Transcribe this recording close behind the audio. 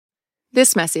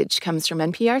This message comes from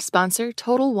NPR sponsor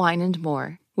Total Wine &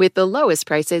 More. With the lowest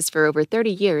prices for over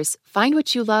 30 years, find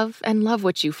what you love and love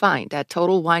what you find at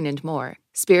Total Wine & More.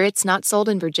 Spirits not sold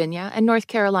in Virginia and North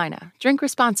Carolina. Drink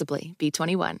responsibly.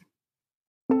 B21.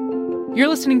 You're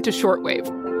listening to Shortwave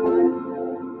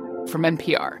from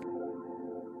NPR.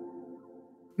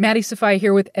 Maddie Safai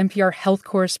here with NPR health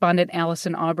correspondent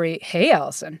Allison Aubrey. Hey,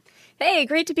 Allison. Hey,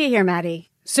 great to be here, Maddie.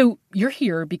 So you're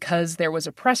here because there was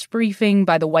a press briefing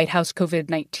by the White House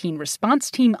COVID-19 response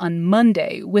team on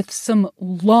Monday with some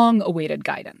long-awaited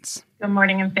guidance. Good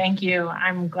morning, and thank you.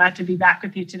 I'm glad to be back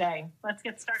with you today. Let's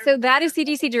get started. So that is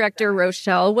CDC Director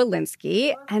Rochelle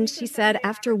Walensky, and she said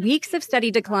after weeks of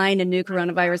steady decline in new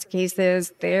coronavirus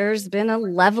cases, there's been a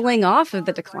leveling off of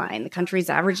the decline. The country's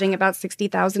averaging about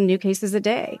 60,000 new cases a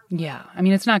day. Yeah, I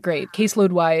mean, it's not great.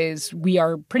 Caseload-wise, we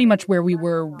are pretty much where we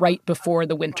were right before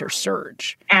the winter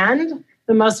surge. And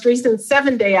the most recent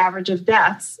 7-day average of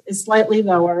deaths is slightly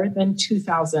lower than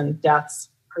 2,000 deaths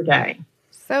per day.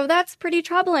 So that's pretty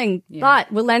troubling. Yeah.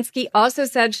 But Walensky also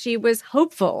said she was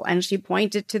hopeful, and she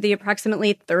pointed to the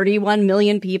approximately 31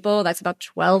 million people, that's about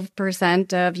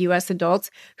 12% of U.S. adults,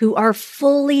 who are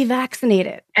fully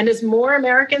vaccinated. And as more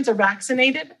Americans are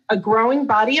vaccinated, a growing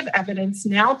body of evidence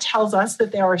now tells us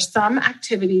that there are some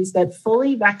activities that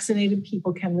fully vaccinated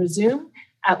people can resume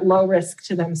at low risk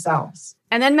to themselves.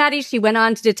 And then, Maddie, she went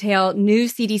on to detail new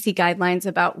CDC guidelines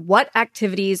about what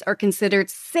activities are considered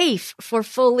safe for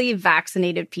fully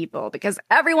vaccinated people, because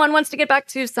everyone wants to get back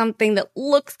to something that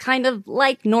looks kind of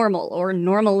like normal or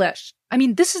normal-ish. I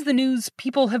mean, this is the news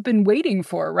people have been waiting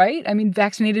for, right? I mean,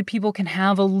 vaccinated people can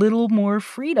have a little more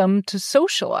freedom to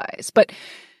socialize. But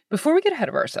before we get ahead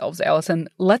of ourselves, Allison,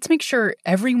 let's make sure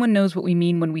everyone knows what we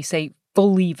mean when we say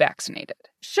fully vaccinated.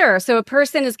 Sure. So a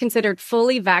person is considered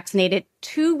fully vaccinated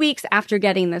 2 weeks after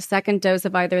getting the second dose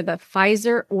of either the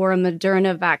Pfizer or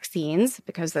Moderna vaccines,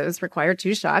 because those require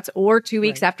 2 shots, or 2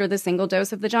 weeks after the single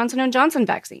dose of the Johnson & Johnson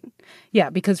vaccine. Yeah,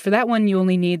 because for that one, you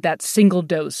only need that single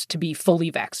dose to be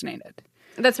fully vaccinated.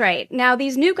 That's right. Now,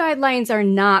 these new guidelines are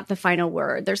not the final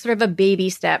word. They're sort of a baby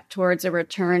step towards a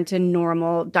return to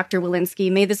normal. Dr.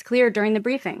 Walensky made this clear during the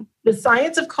briefing. The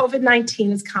science of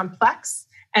COVID-19 is complex,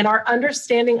 and our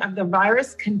understanding of the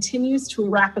virus continues to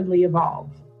rapidly evolve.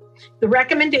 The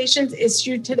recommendations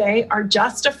issued today are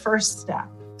just a first step.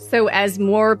 So as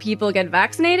more people get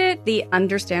vaccinated, the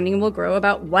understanding will grow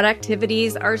about what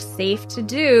activities are safe to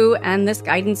do, and this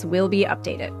guidance will be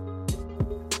updated.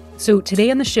 So today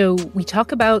on the show, we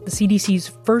talk about the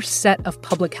CDC's first set of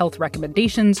public health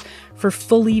recommendations for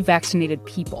fully vaccinated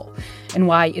people and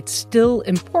why it's still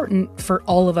important for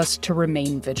all of us to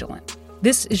remain vigilant.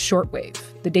 This is Shortwave,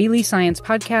 the daily science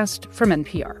podcast from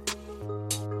NPR.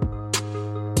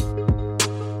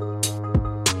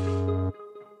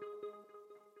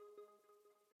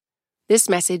 This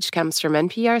message comes from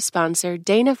NPR sponsor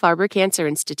Dana-Farber Cancer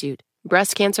Institute.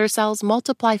 Breast cancer cells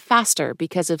multiply faster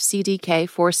because of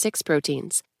CDK4/6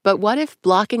 proteins. But what if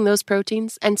blocking those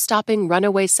proteins and stopping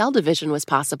runaway cell division was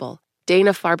possible?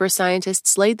 Dana-Farber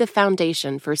scientists laid the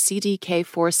foundation for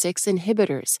CDK4/6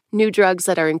 inhibitors, new drugs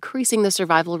that are increasing the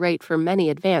survival rate for many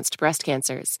advanced breast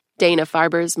cancers.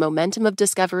 Dana-Farber's momentum of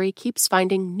discovery keeps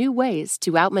finding new ways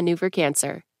to outmaneuver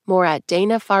cancer. More at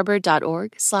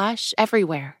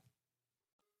danafarber.org/everywhere.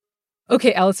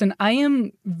 Okay, Allison, I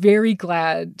am very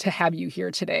glad to have you here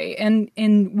today. And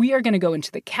we are going to go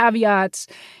into the caveats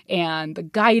and the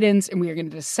guidance, and we are going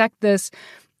to dissect this.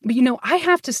 But, I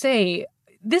have to say,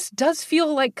 this does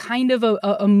feel like kind of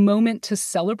a moment to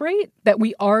celebrate that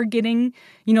we are getting,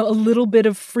 a little bit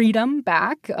of freedom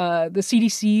back. The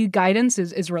CDC guidance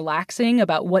is relaxing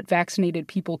about what vaccinated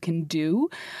people can do.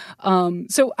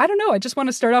 So I don't know. I just want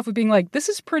to start off with being like, this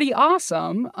is pretty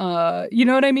awesome. You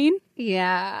know what I mean?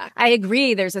 Yeah, I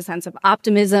agree. There's a sense of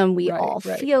optimism. We all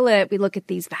feel it. We look at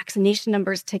these vaccination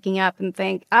numbers ticking up and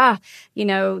think,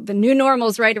 the new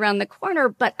normal's right around the corner.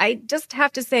 But I just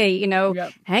have to say,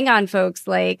 hang on, folks.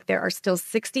 Like, there are still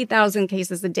 60,000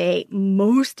 cases a day.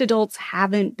 Most adults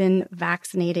haven't been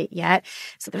vaccinated yet.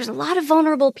 So there's a lot of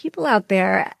vulnerable people out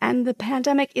there. And the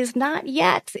pandemic is not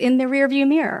yet in the rearview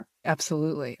mirror.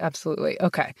 Absolutely. Absolutely.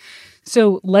 Okay.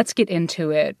 So let's get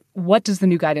into it. What does the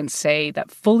new guidance say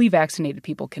that fully vaccinated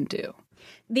people can do?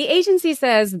 The agency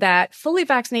says that fully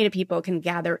vaccinated people can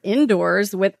gather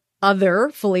indoors with other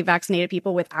fully vaccinated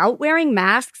people without wearing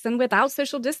masks and without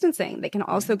social distancing. They can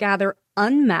also gather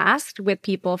unmasked with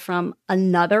people from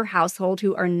another household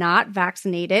who are not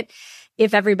vaccinated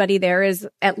if everybody there is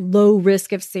at low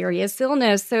risk of serious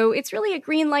illness. So it's really a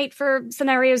green light for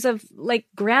scenarios of like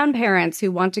grandparents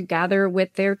who want to gather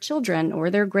with their children or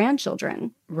their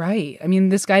grandchildren. Right. I mean,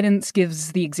 this guidance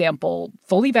gives the example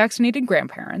fully vaccinated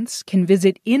grandparents can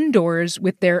visit indoors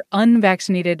with their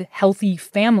unvaccinated healthy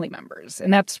family members.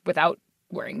 And that's without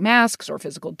wearing masks or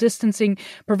physical distancing,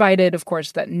 provided, of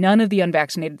course, that none of the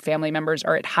unvaccinated family members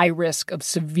are at high risk of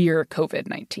severe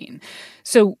COVID-19.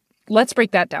 So let's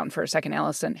break that down for a second,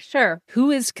 Allison. Sure.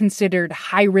 Who is considered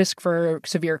high risk for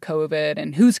severe COVID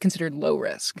and who's considered low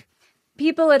risk?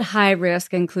 People at high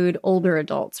risk include older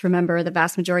adults. Remember, the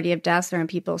vast majority of deaths are in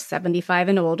people 75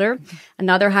 and older.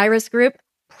 Another high-risk group,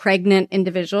 pregnant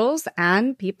individuals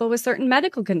and people with certain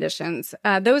medical conditions.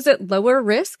 Those at lower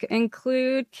risk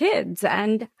include kids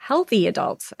and healthy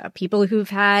adults, people who've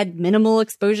had minimal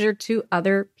exposure to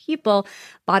other people.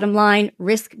 Bottom line,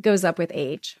 risk goes up with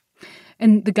age.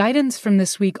 And the guidance from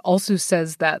this week also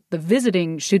says that the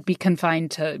visiting should be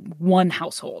confined to one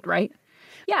household, right?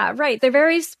 Yeah, right. They're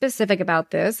very specific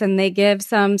about this, and they give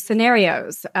some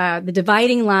scenarios. The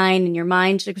dividing line in your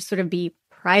mind should sort of be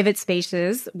private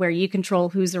spaces where you control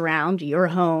who's around, your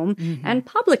home, and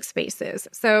public spaces.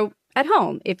 So at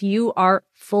home, if you are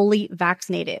fully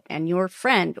vaccinated and your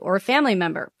friend or family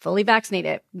member fully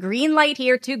vaccinated, green light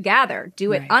here to gather.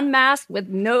 Do it unmasked with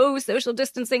no social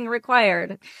distancing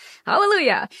required.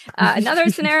 Hallelujah. Another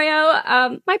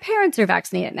scenario, my parents are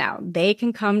vaccinated now. They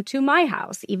can come to my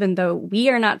house, even though we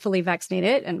are not fully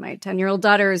vaccinated and my 10-year-old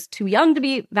daughter is too young to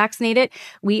be vaccinated.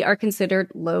 We are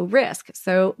considered low risk.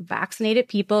 So vaccinated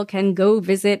people can go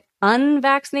visit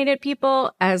unvaccinated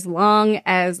people as long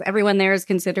as everyone there is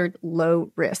considered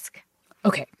low risk.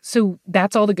 Okay, so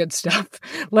that's all the good stuff.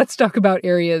 Let's talk about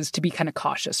areas to be kind of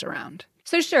cautious around.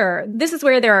 So sure, this is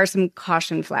where there are some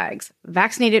caution flags.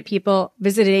 Vaccinated people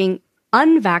visiting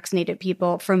unvaccinated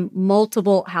people from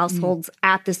multiple households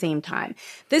at the same time.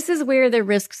 This is where the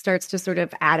risk starts to sort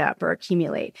of add up or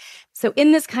accumulate. So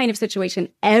in this kind of situation,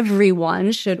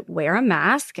 everyone should wear a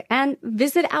mask and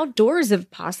visit outdoors if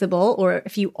possible, or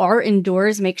if you are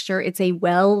indoors, make sure it's a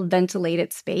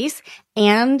well-ventilated space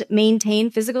and maintain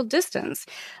physical distance.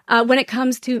 When it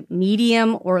comes to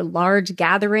medium or large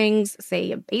gatherings,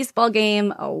 say a baseball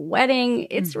game, a wedding,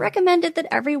 it's recommended that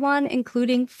everyone,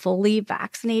 including fully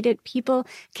vaccinated people,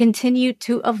 continue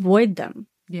to avoid them.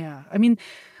 Yeah. I mean,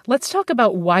 let's talk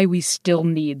about why we still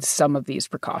need some of these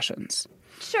precautions.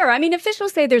 Sure. I mean,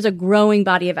 officials say there's a growing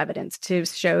body of evidence to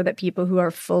show that people who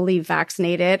are fully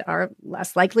vaccinated are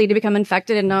less likely to become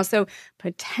infected and also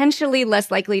potentially less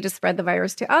likely to spread the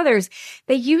virus to others.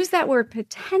 They use that word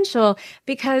potential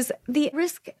because the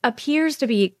risk appears to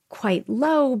be quite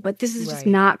low, but this is just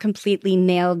not completely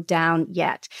nailed down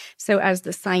yet. So as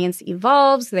the science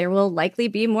evolves, there will likely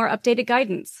be more updated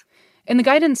guidance. And the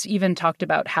guidance even talked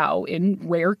about how, in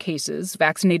rare cases,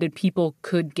 vaccinated people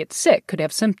could get sick, could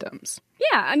have symptoms.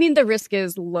 Yeah, I mean, the risk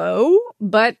is low,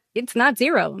 but it's not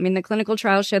zero. I mean, the clinical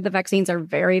trials showed the vaccines are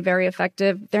very, very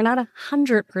effective. They're not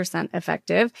 100%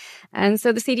 effective. And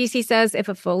so the CDC says if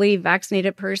a fully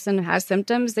vaccinated person has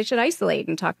symptoms, they should isolate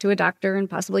and talk to a doctor and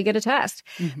possibly get a test.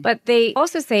 But they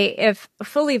also say if a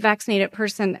fully vaccinated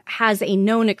person has a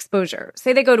known exposure,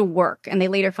 say they go to work and they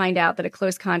later find out that a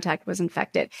close contact was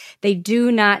infected, they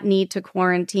do not need to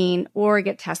quarantine or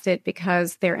get tested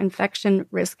because their infection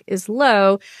risk is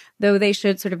low, though they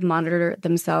should sort of monitor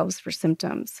themselves for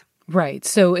symptoms. Right.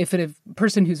 So if a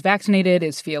person who's vaccinated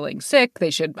is feeling sick, they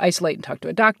should isolate and talk to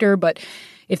a doctor. But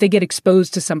if they get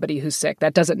exposed to somebody who's sick,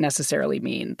 that doesn't necessarily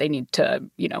mean they need to,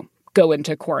 go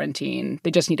into quarantine.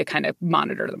 They just need to kind of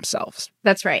monitor themselves.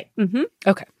 That's right.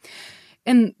 Okay.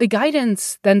 And the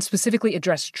guidance then specifically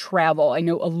addressed travel. I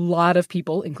know a lot of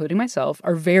people, including myself,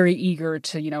 are very eager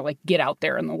to, get out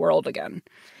there in the world again.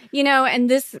 And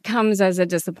this comes as a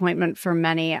disappointment for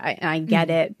many. I get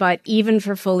it. But even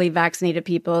for fully vaccinated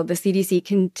people, the CDC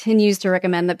continues to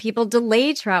recommend that people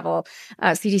delay travel.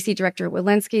 CDC Director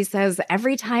Walensky says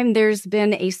every time there's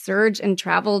been a surge in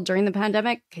travel during the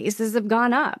pandemic, cases have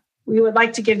gone up. We would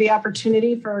like to give the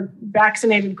opportunity for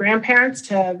vaccinated grandparents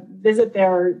to visit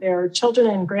their children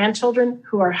and grandchildren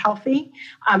who are healthy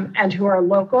and who are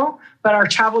local, but our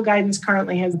travel guidance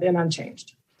currently has been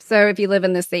unchanged. So if you live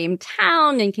in the same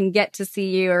town and can get to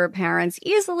see your parents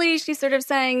easily, she's sort of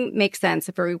saying, makes sense.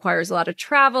 If it requires a lot of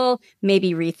travel,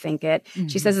 maybe rethink it.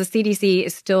 She says the CDC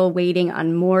is still waiting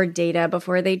on more data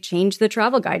before they change the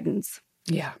travel guidance.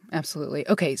 Yeah, absolutely.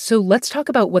 Okay, so let's talk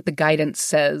about what the guidance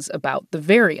says about the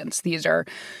variants. These are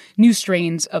new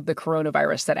strains of the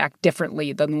coronavirus that act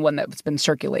differently than the one that's been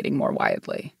circulating more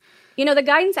widely. The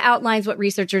guidance outlines what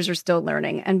researchers are still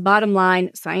learning. And bottom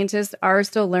line, scientists are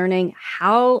still learning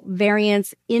how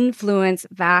variants influence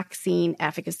vaccine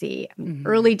efficacy. Mm-hmm.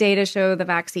 Early data show the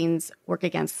vaccines work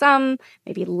against some,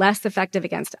 maybe less effective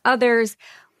against others.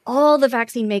 All the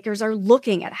vaccine makers are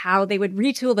looking at how they would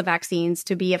retool the vaccines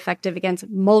to be effective against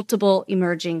multiple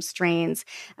emerging strains.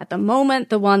 At the moment,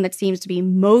 the one that seems to be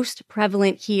most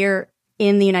prevalent here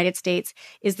in the United States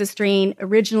is the strain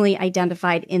originally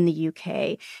identified in the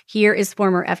UK. Here is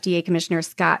former FDA Commissioner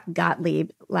Scott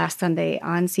Gottlieb last Sunday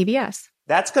on CBS.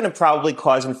 That's going to probably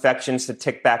cause infections to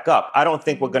tick back up. I don't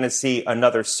think we're going to see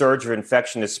another surge of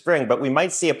infection this spring, but we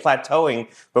might see a plateauing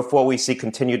before we see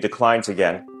continued declines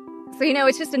again. So,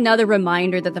 it's just another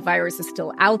reminder that the virus is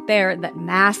still out there, that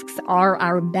masks are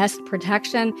our best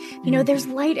protection. There's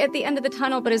light at the end of the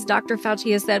tunnel, but as Dr.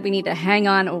 Fauci has said, we need to hang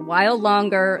on a while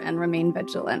longer and remain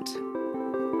vigilant.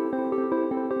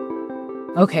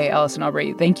 Okay, Allison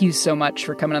Aubrey, thank you so much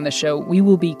for coming on the show. We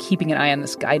will be keeping an eye on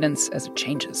this guidance as it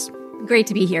changes. Great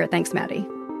to be here. Thanks, Maddie.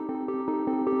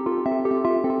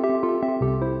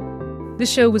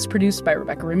 This show was produced by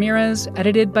Rebecca Ramirez,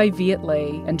 edited by Viet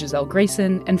Le and Giselle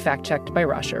Grayson, and fact-checked by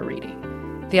Rasha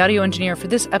Aridi. The audio engineer for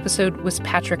this episode was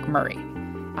Patrick Murray.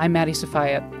 I'm Maddie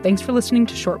Sofia. Thanks for listening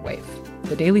to Shortwave,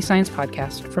 the daily science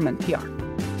podcast from NPR.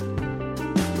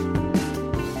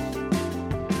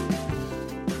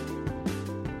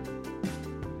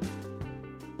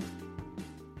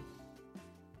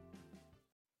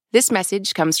 This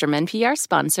message comes from NPR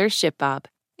sponsor ShipBob.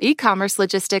 E-commerce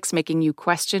logistics making you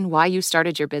question why you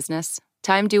started your business?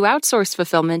 Time to outsource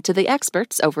fulfillment to the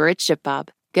experts over at ShipBob.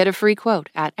 Get a free quote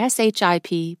at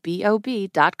shipbob.com.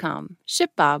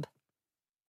 ShipBob.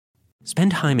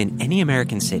 Spend time in any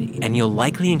American city, and you'll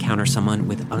likely encounter someone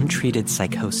with untreated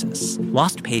psychosis.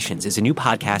 Lost Patients is a new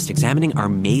podcast examining our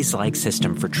maze-like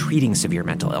system for treating severe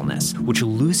mental illness, which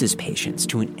loses patients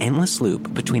to an endless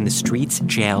loop between the streets,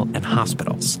 jail, and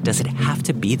hospitals. Does it have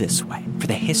to be this way? For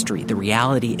the history, the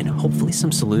reality, and hopefully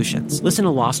some solutions, listen to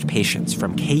Lost Patients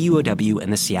from KUOW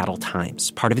and the Seattle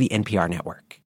Times, part of the NPR network.